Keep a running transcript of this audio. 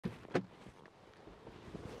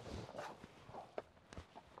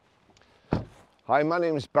Hi, my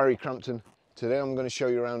name is Barry Crampton. Today I'm going to show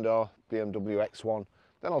you around our BMW X1,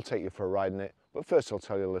 then I'll take you for a ride in it, but first I'll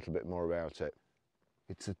tell you a little bit more about it.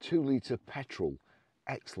 It's a 2-litre petrol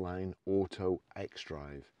xLine Auto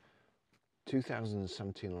xDrive.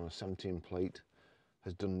 2017 on a 17 plate,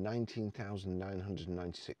 has done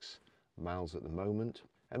 19,996 miles at the moment.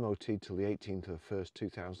 MOT till the 18th of the 1st,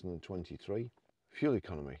 2023. Fuel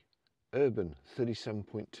economy, urban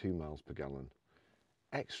 37.2 miles per gallon.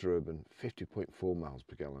 Extra urban 50.4 miles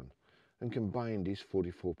per gallon, and combined is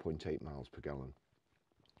 44.8 miles per gallon.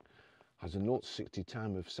 Has a 0 to 60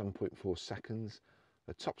 time of 7.4 seconds,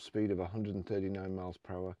 a top speed of 139 miles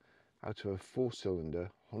per hour out of a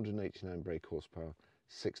 4-cylinder 189 brake horsepower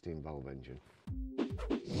 16 valve engine.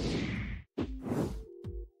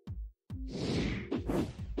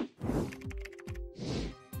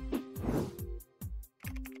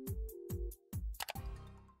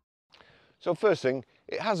 So first thing,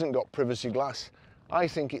 it hasn't got privacy glass. I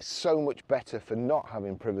think it's so much better for not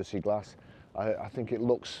having privacy glass. I think it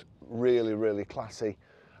looks really, really classy.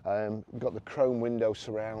 We've got the chrome window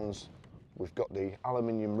surrounds. We've got the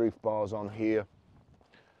aluminium roof bars on here.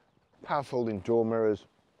 Power folding door mirrors.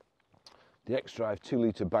 The xDrive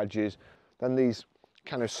 2-litre badges. Then these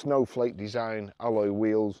kind of snowflake design alloy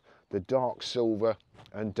wheels. The dark silver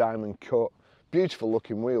and diamond cut. Beautiful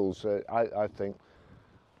looking wheels, I think.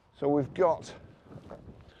 So we've got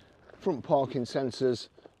front parking sensors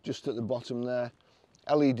just at the bottom there,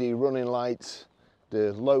 LED running lights,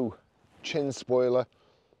 the low chin spoiler,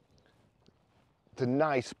 the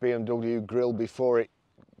nice BMW grille before it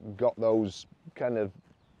got those kind of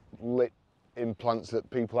lit implants that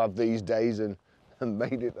people have these days and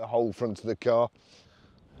made it the whole front of the car.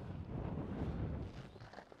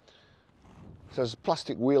 So there's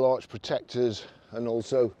plastic wheel arch protectors and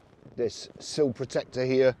also this sill protector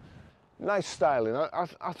here. Nice styling.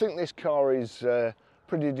 I think this car is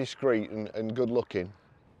pretty discreet and good looking.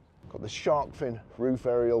 Got the shark fin roof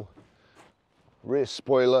aerial, rear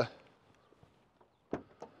spoiler,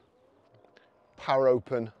 power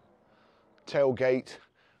open, tailgate,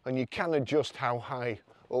 and you can adjust how high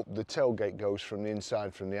up the tailgate goes from the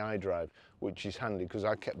inside from the iDrive, which is handy because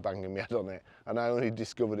I kept banging my head on it and I only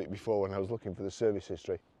discovered it before when I was looking for the service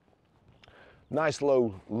history. Nice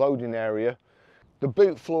low loading area. The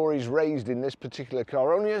boot floor is raised in this particular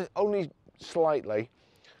car, only slightly,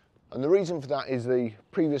 and the reason for that is the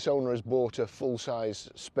previous owner has bought a full-size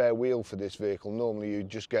spare wheel for this vehicle. Normally you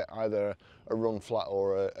just get either a run flat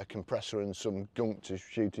or a compressor and some gunk to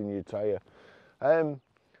shoot in your tyre.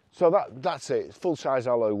 So that's it, full-size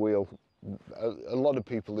alloy wheel. A lot of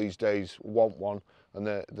people these days want one and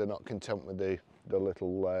they're not content with the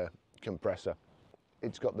little compressor.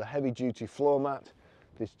 It's got the heavy-duty floor mat.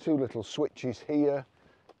 There's 2 little switches here.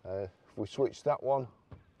 If we switch that one,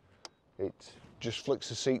 it just flicks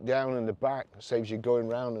the seat down in the back, saves you going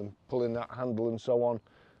round and pulling that handle and so on.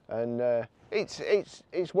 And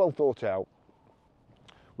it's well thought out.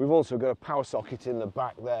 We've also got a power socket in the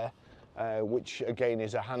back there, which again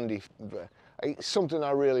is a handy. It's something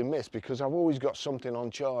I really miss because I've always got something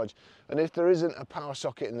on charge, and if there isn't a power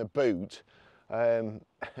socket in the boot,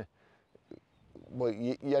 well,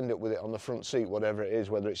 you end up with it on the front seat, whatever it is,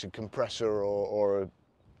 whether it's a compressor or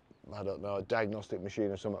I don't know, a diagnostic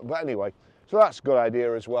machine or something. But anyway, so that's a good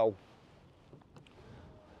idea as well.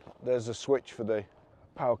 There's a switch for the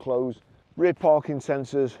power close. Rear parking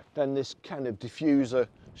sensors, then this kind of diffuser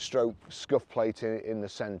stroke scuff plate in the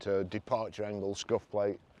centre, departure angle scuff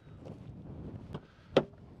plate.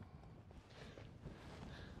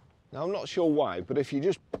 Now I'm not sure why, but if you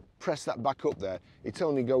just press that back up there, it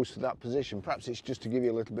only goes to that position. Perhaps it's just to give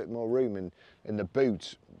you a little bit more room in the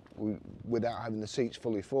boot without having the seats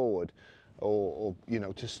fully forward, or you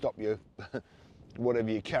know, to stop you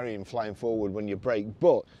whatever you're carrying flying forward when you brake.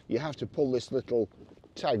 But you have to pull this little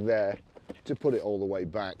tag there to put it all the way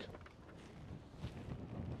back.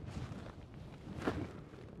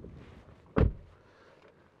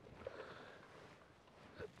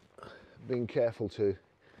 Being careful to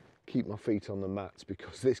keep my feet on the mats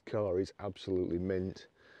because this car is absolutely mint.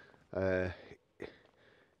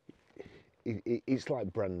 It's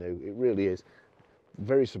like brand new, it really is.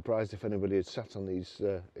 Very surprised if anybody had sat on these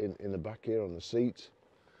in the back here on the seats.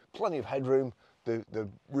 Plenty of headroom. The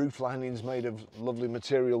roof lining's made of lovely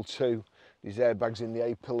material too. These airbags in the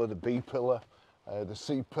A pillar, the B pillar, the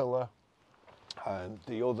C pillar, and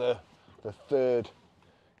the third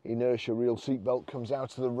inertia reel seat belt comes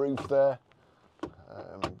out of the roof there.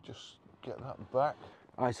 Just get that back.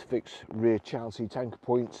 Isofix rear child seat anchor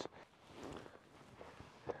points.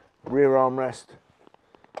 Rear armrest.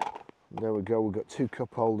 There we go, we've got 2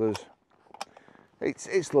 cup holders.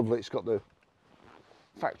 It's lovely, it's got the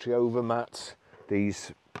factory overmats,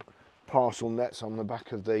 these parcel nets on the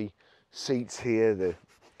back of the seats here, the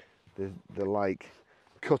like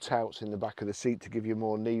cutouts in the back of the seat to give you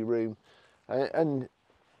more knee room, and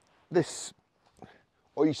this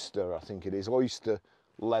oyster, I think it is, oyster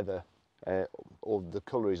leather, or the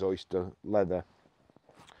colour is oyster leather,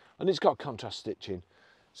 and it's got contrast stitching.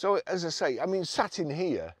 So as I say, I mean, sat in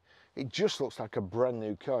here, it just looks like a brand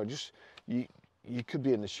new car. Just you could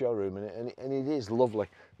be in the showroom, and it is lovely.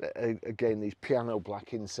 Again, these piano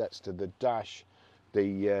black insets to the dash,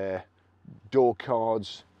 the door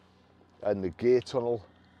cards, and the gear tunnel.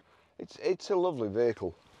 It's a lovely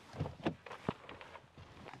vehicle.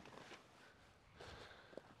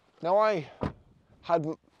 Now, I had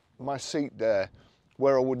my seat there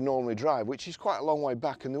where I would normally drive, which is quite a long way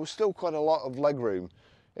back, and there was still quite a lot of leg room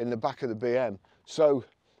in the back of the BM. So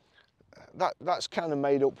that's kind of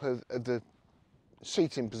made up of the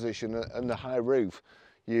seating position and the high roof.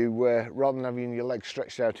 You rather than having your legs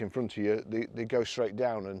stretched out in front of you, they go straight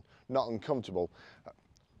down and not uncomfortable.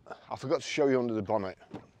 I forgot to show you under the bonnet.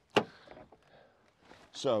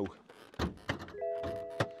 So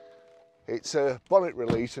it's a bonnet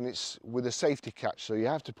release, and it's with a safety catch, so you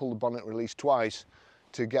have to pull the bonnet release twice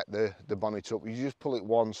to get the bonnet up. You just pull it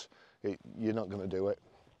once, you're not going to do it.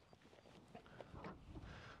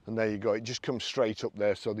 And there you go, it just comes straight up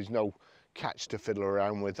there, so there's no catch to fiddle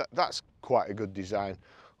around with. That's quite a good design,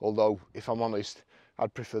 although if I'm honest,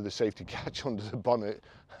 I'd prefer the safety catch under the bonnet,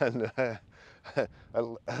 and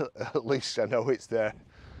at least I know it's there.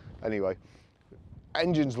 Anyway,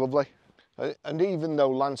 engine's lovely, and even though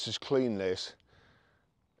Lancers cleaned this,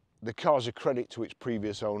 the car's a credit to its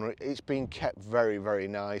previous owner. It's been kept very, very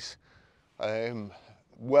nice,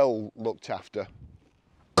 well looked after.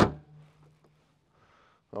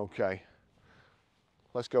 Okay,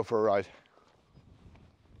 let's go for a ride.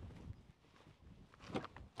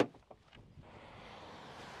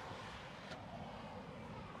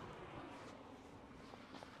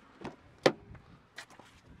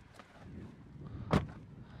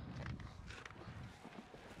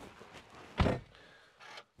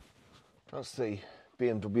 That's the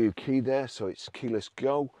BMW key there, so it's keyless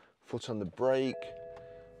go, foot on the brake.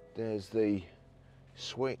 There's the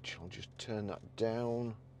switch, I'll just turn that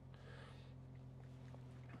down.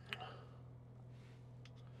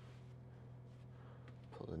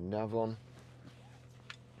 Put the nav on.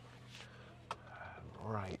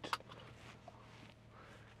 Right,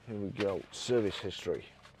 here we go, service history.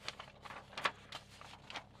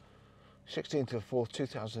 16th of 4th,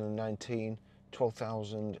 2019,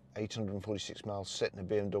 12,846 miles sit in a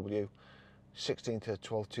BMW. 16th of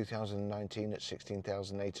 12th, 2019 at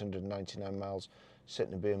 16,899 miles sit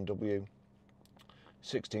in a BMW.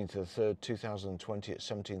 16th of the 3rd, 2020 at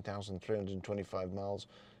 17,325 miles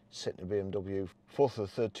sit in a BMW. 4th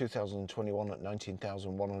of the 3rd, 2021 at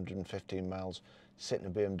 19,115 miles sit in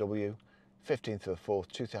a BMW. 15th of the 4th,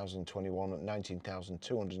 2021 at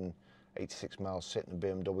 19,286 miles sit in a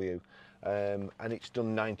BMW. And it's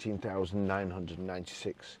done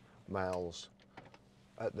 19,996 miles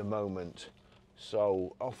at the moment.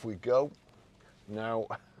 So off we go. Now,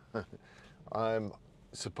 I'm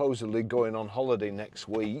supposedly going on holiday next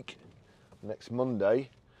week, next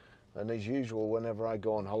Monday, and as usual, whenever I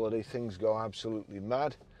go on holiday, things go absolutely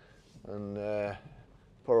mad, and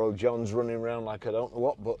poor old John's running around like I don't know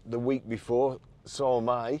what. But the week before, so am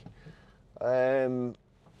I.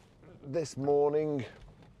 This morning,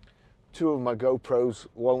 2 of my GoPros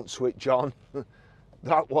won't switch on.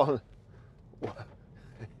 That one,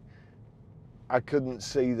 I couldn't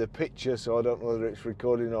see the picture, so I don't know whether it's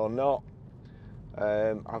recording or not.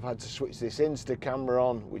 I've had to switch this Insta camera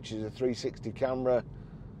on, which is a 360 camera.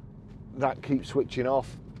 That keeps switching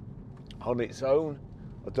off on its own.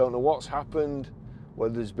 I don't know what's happened,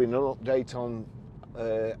 whether there's been an update on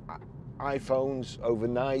iPhones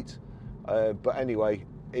overnight, but anyway,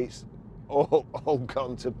 it's all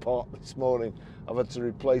gone to pot this morning. I've had to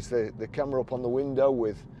replace the camera up on the window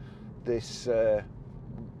with this,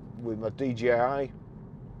 with my DJI.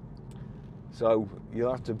 So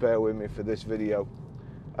you'll have to bear with me for this video.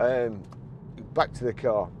 Back to the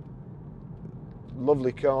car.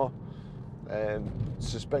 Lovely car.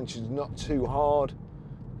 Suspension's not too hard,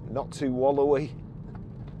 not too wallowy.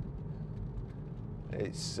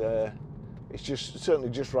 It's just certainly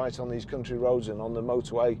just right on these country roads, and on the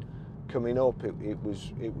motorway coming up, it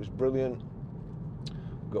was brilliant.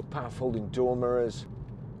 Got power folding door mirrors,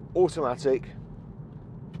 automatic.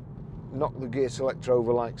 Knock the gear selector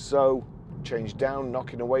over like so, change down,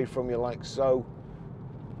 knocking away from you like so,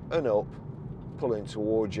 and up, pulling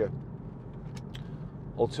towards you.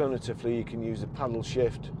 Alternatively, you can use the paddle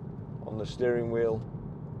shift on the steering wheel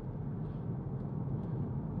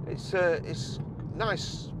It's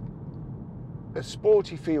nice, a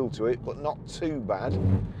sporty feel to it, but not too bad.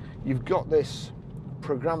 You've got this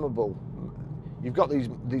programmable. You've got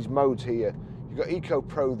these modes here. You've got Eco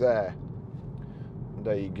Pro there.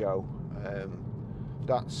 There you go.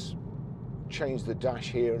 That's changed the dash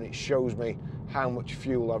here, and it shows me how much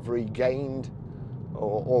fuel I've regained,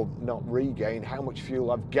 or not regained, how much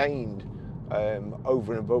fuel I've gained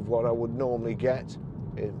over and above what I would normally get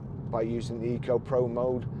by using the Eco Pro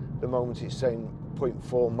mode. At the moment it's saying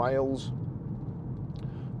 0.4 miles.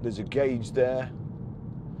 There's a gauge there,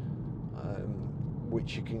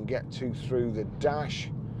 which you can get to through the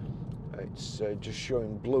dash. It's just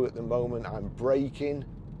showing blue at the moment. I'm braking.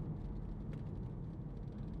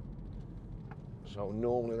 So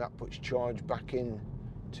normally that puts charge back in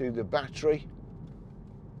to the battery.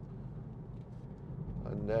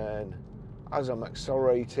 And then as I'm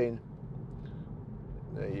accelerating,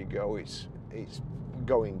 there you go, it's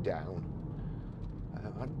going down.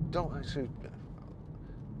 I don't actually,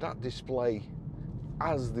 that display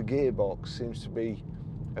as the gearbox seems to be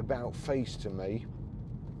about face to me.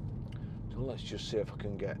 So let's just see if I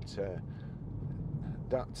can get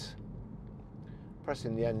that.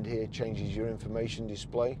 Pressing the end here changes your information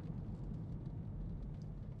display.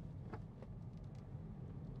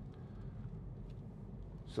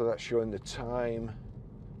 So that's showing the time,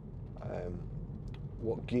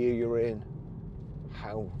 what gear you're in,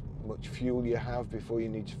 how much fuel you have before you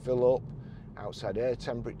need to fill up, outside air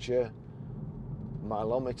temperature,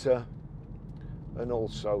 mileometer, and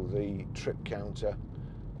also the trip counter.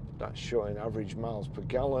 That's showing average miles per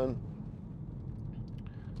gallon,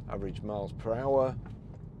 average miles per hour.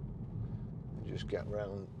 Just get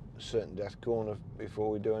around a certain death corner before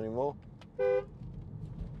we do any more.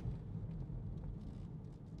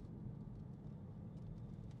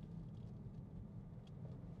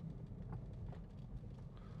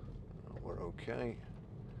 We're okay.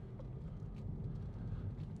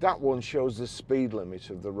 That one shows the speed limit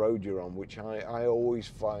of the road you're on, which I always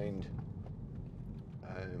find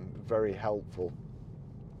very helpful.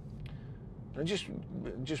 And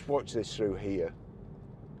just watch this through here.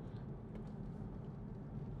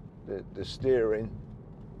 The steering,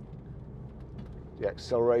 the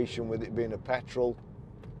acceleration with it being a petrol,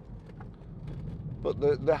 but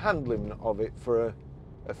the handling of it for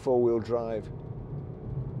a four-wheel drive.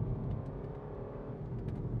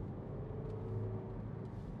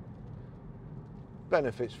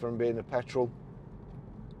 Benefits from being a petrol.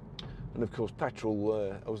 And of course petrol,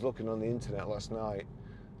 I was looking on the internet last night,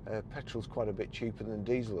 petrol's quite a bit cheaper than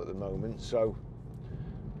diesel at the moment, so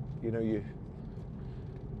you know you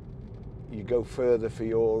go further for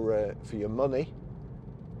your money.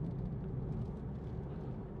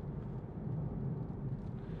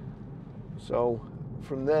 So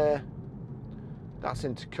from there, that's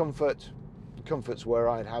into comfort. Comfort's where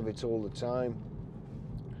I'd have it all the time.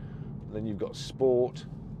 And then you've got sport.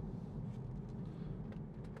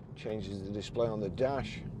 Changes the display on the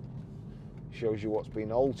dash. Shows you what's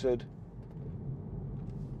been altered.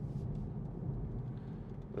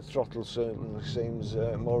 The throttle certainly seems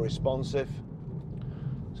more responsive.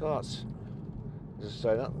 So that's, as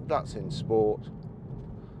I say, that's in sport.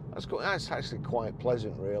 That's actually quite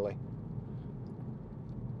pleasant, really.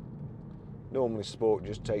 Normally sport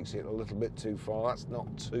just takes it a little bit too far. That's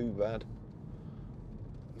not too bad.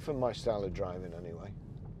 For my style of driving, anyway.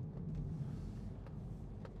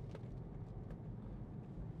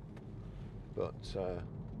 But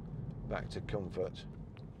back to comfort.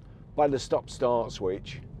 By the stop-start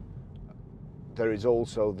switch, there is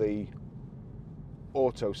also the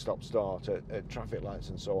auto stop-start at traffic lights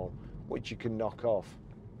and so on, which you can knock off.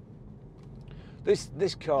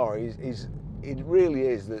 This car it really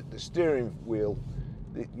is the steering wheel.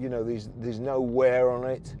 You know, there's no wear on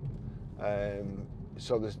it,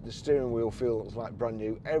 so the steering wheel feels like brand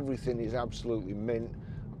new. Everything is absolutely mint.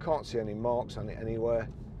 I can't see any marks on it anywhere,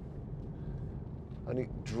 and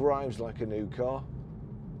it drives like a new car.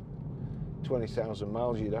 20,000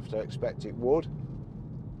 miles, you'd have to expect it would.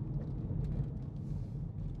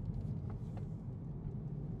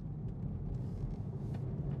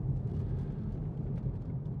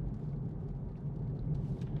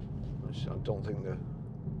 I don't think the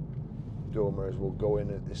door mirrors will go in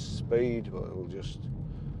at this speed, but it'll just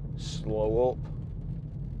slow up.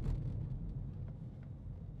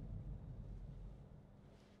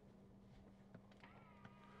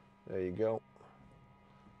 There you go.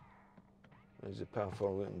 There's the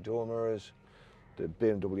powerful looking door mirrors. The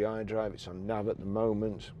BMW iDrive, it's on nav at the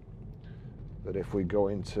moment. But if we go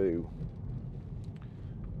into,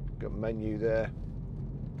 got menu there,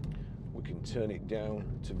 we can turn it down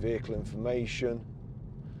to vehicle information.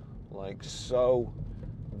 like so,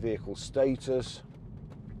 vehicle status,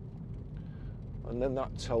 and then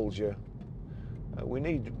that tells you we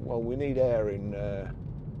need air in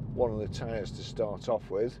one of the tyres to start off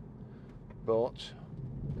with, but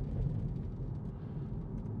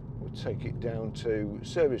we'll take it down to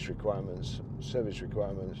service requirements,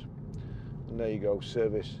 and there you go,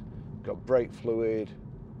 service. Got brake fluid,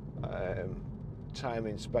 time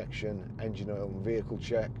inspection, engine oil and vehicle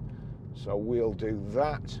check, so we'll do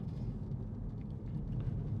that.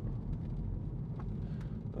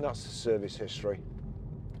 And that's the service history.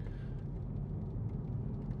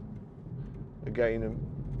 Again,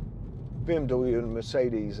 BMW and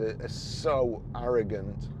Mercedes are so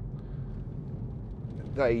arrogant.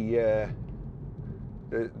 They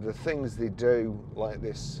the things they do, like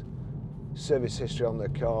this service history on the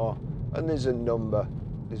car, and there's a number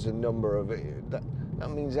of it. That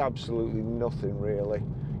means absolutely nothing really.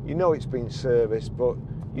 You know it's been serviced, but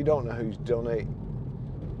you don't know who's done it.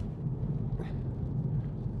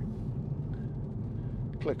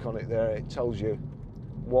 Click on it there, it tells you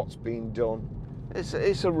what's been done.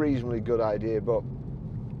 It's a reasonably good idea, but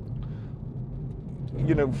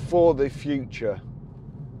you know, for the future,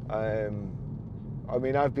 I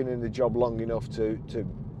mean, I've been in the job long enough to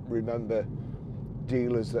remember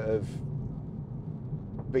dealers that have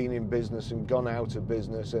been in business and gone out of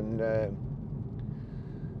business, and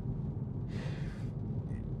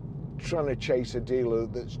trying to chase a dealer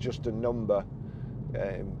that's just a number,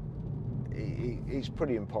 it's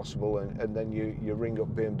pretty impossible, and then you ring up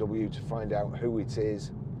BMW to find out who it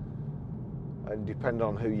is, and depend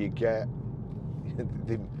on who you get,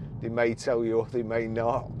 they may tell you or they may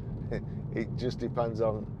not. It just depends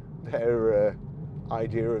on their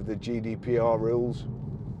idea of the GDPR rules.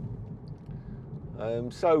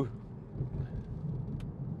 So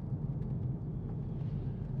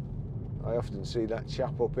I often see that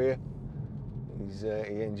chap up here.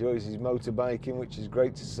 He enjoys his motorbiking, which is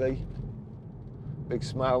great to see. Big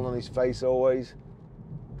smile on his face always.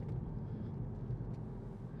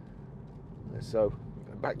 So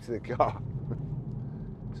back to the car.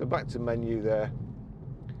 So back to menu there.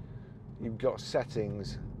 You've got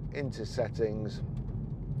settings, into settings,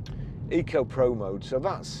 Eco Pro mode. So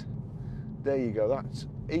that's, there you go, that's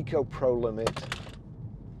Eco Pro limit.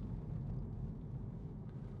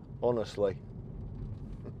 Honestly.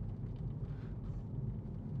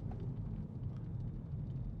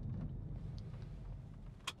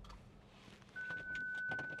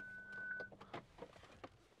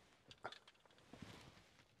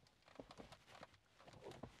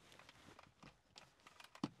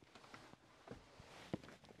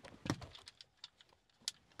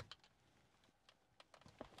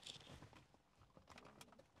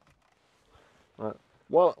 Right.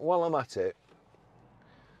 While I'm at it,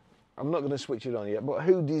 I'm not going to switch it on yet, but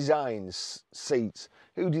who designs seats?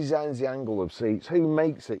 Who designs the angle of seats? Who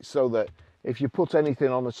makes it so that if you put anything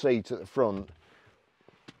on a seat at the front,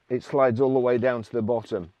 it slides all the way down to the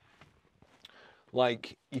bottom?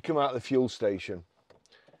 Like, you come out of the fuel station,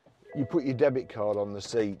 you put your debit card on the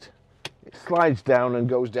seat, it slides down and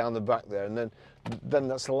goes down the back there, and then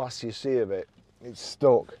that's the last you see of it. It's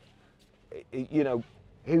stuck. You know,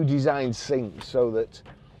 who designs sinks so that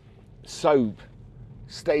soap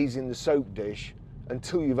stays in the soap dish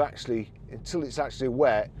until it's actually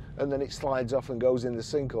wet, and then it slides off and goes in the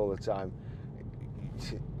sink all the time?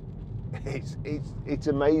 It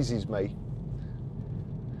amazes me.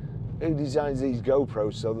 Who designs these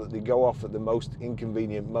GoPros so that they go off at the most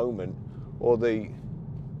inconvenient moment, or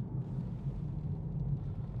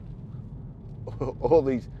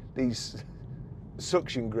these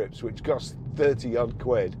suction grips which cost 30 odd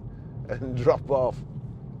quid and drop off?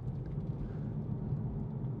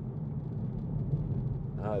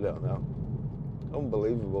 I don't know.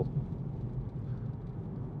 Unbelievable.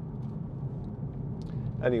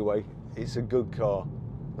 Anyway, it's a good car.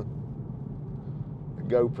 The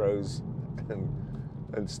GoPros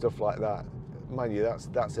and stuff like that. Mind you,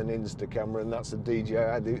 that's an Insta camera and that's a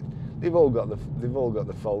DJI. They've all got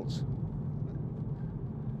the faults.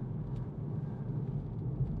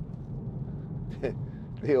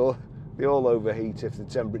 They all overheat if the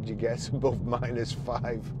temperature gets above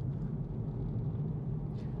 -5.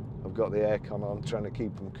 I've got the aircon on, trying to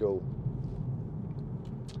keep them cool.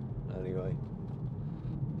 Anyway,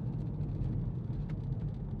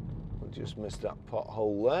 I just missed that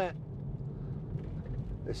pothole there.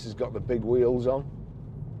 This has got the big wheels on,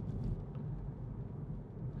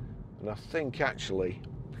 and I think actually,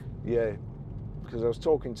 yeah, because I was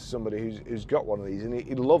talking to somebody who's got one of these, and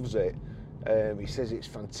he loves it. He says it's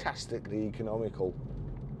fantastically economical,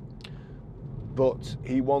 but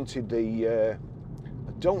he wanted a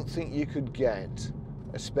don't think you could get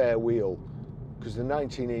a spare wheel, because the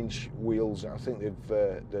 19-inch wheels, I think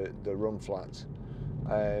they're run flats,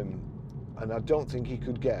 and I don't think you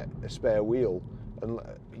could get a spare wheel, and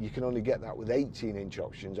you can only get that with 18-inch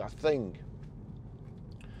options, I think.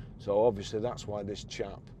 So obviously that's why this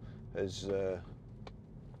chap has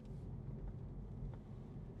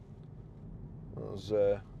was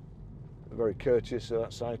very courteous of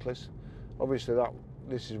that cyclist. Obviously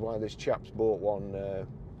this is why this chap's bought one,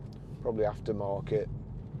 probably aftermarket.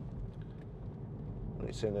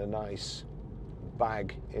 It's in a nice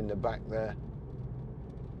bag in the back there.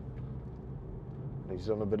 He's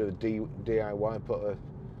done a bit of DIY, put a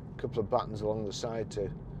couple of buttons along the side to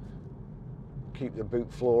keep the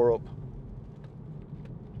boot floor up.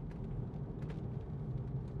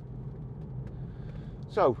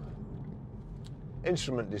 So,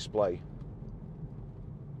 instrument display.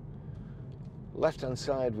 Left hand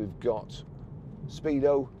side we've got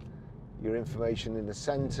speedo, your information in the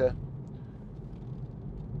center,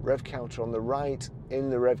 rev counter on the right. In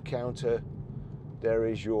the rev counter there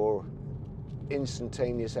is your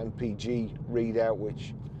instantaneous MPG readout,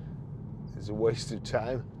 which is a waste of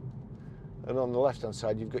time, and on the left hand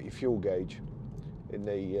side you've got your fuel gauge in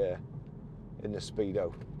the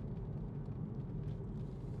speedo.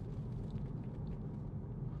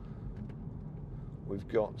 We've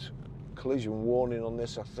got collision warning on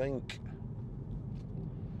this, I think.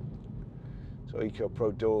 So Eco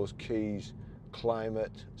Pro doors, keys,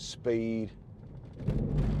 climate, speed.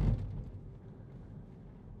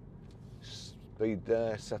 Speed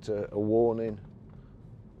there, set a warning.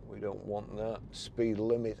 We don't want that. Speed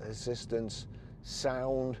limit assistance,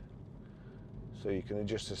 sound. So you can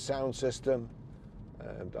adjust the sound system.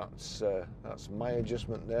 That's my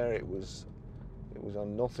adjustment there. It was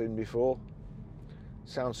on nothing before.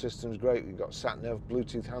 Sound system's great. We've got sat nav,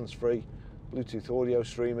 Bluetooth hands-free, Bluetooth audio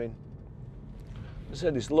streaming. I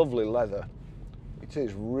said it's lovely leather. It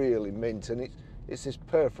is really mint, and it's this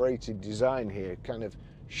perforated design here, kind of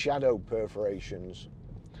shadow perforations.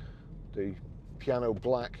 The piano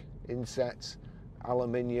black insets,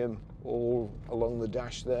 aluminium all along the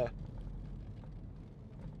dash there.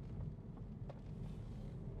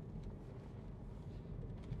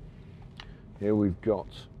 Here we've got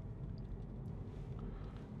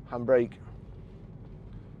handbrake,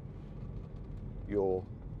 your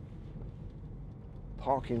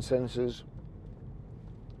parking sensors.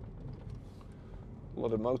 A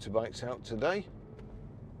lot of motorbikes out today.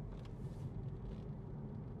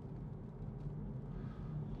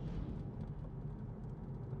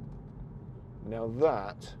 Now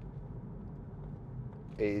that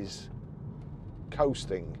is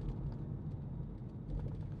coasting.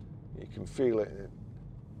 You can feel it.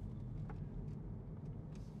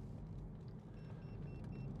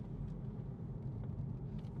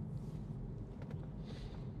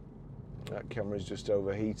 That camera's just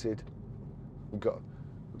overheated. We've got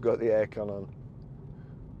the aircon on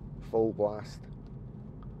full blast.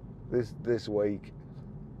 This week,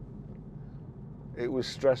 it was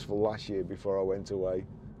stressful last year before I went away.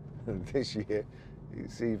 This year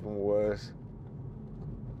it's even worse.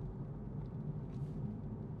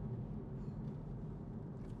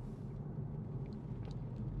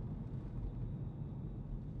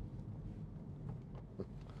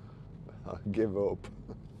 I give up.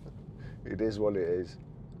 It is what it is.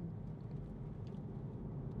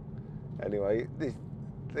 Anyway,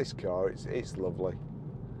 this car, it's lovely.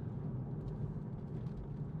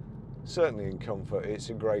 Certainly in comfort, it's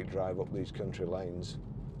a great drive up these country lanes.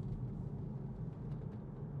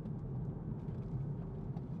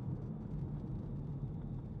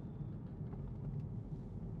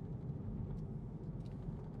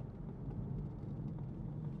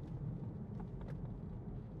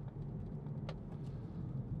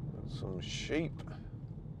 Got some sheep.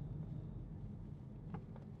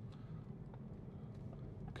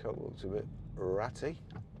 Coat looks a bit ratty.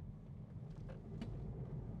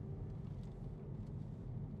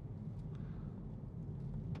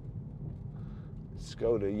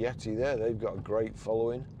 Skoda Yeti there, they've got a great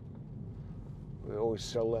following. We always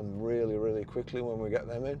sell them really, really quickly when we get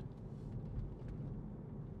them in.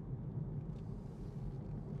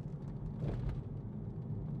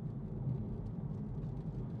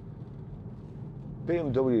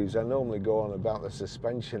 BMWs, I normally go on about the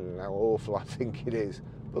suspension and how awful I think it is,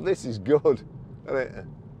 but this is good.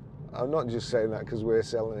 I'm not just saying that because we're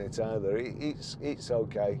selling it either. It's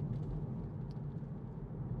okay.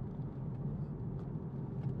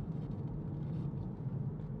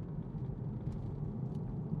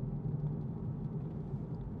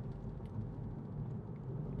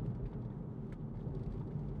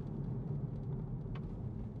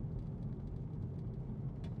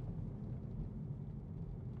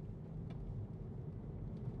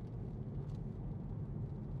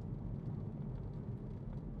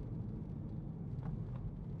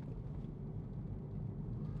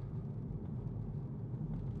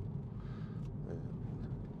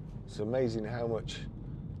 It's amazing how much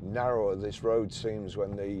narrower this road seems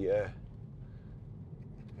when in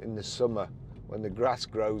the summer when the grass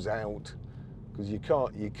grows out, because you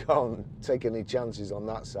can't take any chances on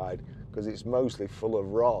that side because it's mostly full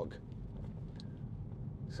of rock.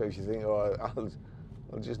 So if you think, oh,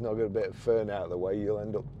 I'll just knock a bit of fern out of the way, you'll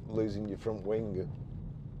end up losing your front wing.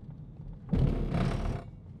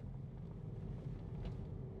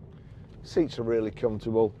 Seats are really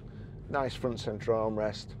comfortable, nice front centre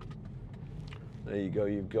armrest. There you go,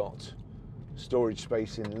 you've got storage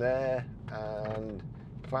space in there, and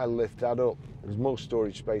if I lift that up, there's more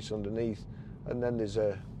storage space underneath, and then there's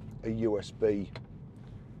a USB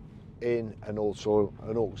in and also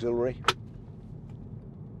an auxiliary.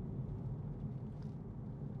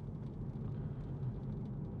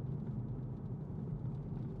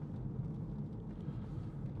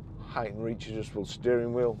 Height and reach adjustable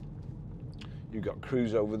steering wheel. You've got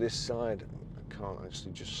cruise over this side. I can't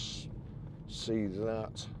actually just see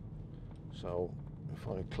that. So if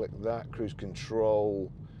I click that, cruise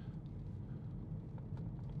control.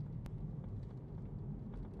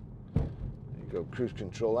 There you go, cruise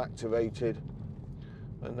control activated.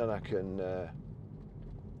 And then I can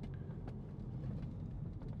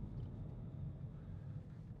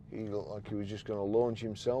he looked like he was just going to launch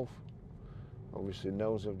himself. Obviously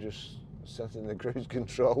knows I've just set in the cruise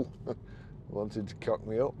control. Wanted to cock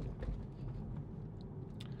me up.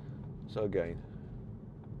 So again,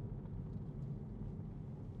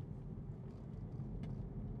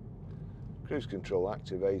 cruise control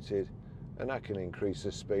activated, and I can increase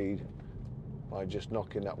the speed by just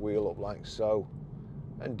knocking that wheel up like so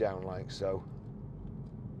and down like so.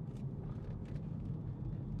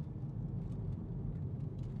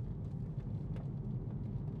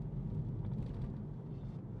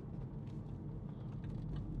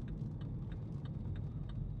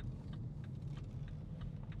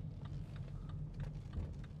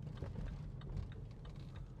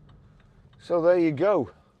 So there you go.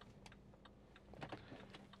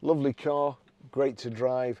 Lovely car, great to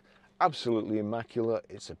drive, absolutely immaculate.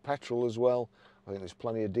 It's a petrol as well. I think there's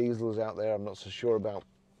plenty of diesels out there. I'm not so sure about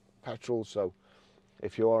petrol, so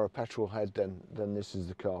if you are a petrol head, then this is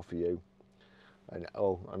the car for you. And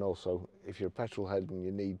also, if you're a petrol head and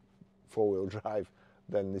you need four-wheel drive,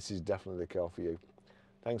 then this is definitely the car for you.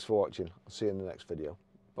 Thanks for watching. I'll see you in the next video.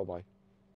 Bye-bye.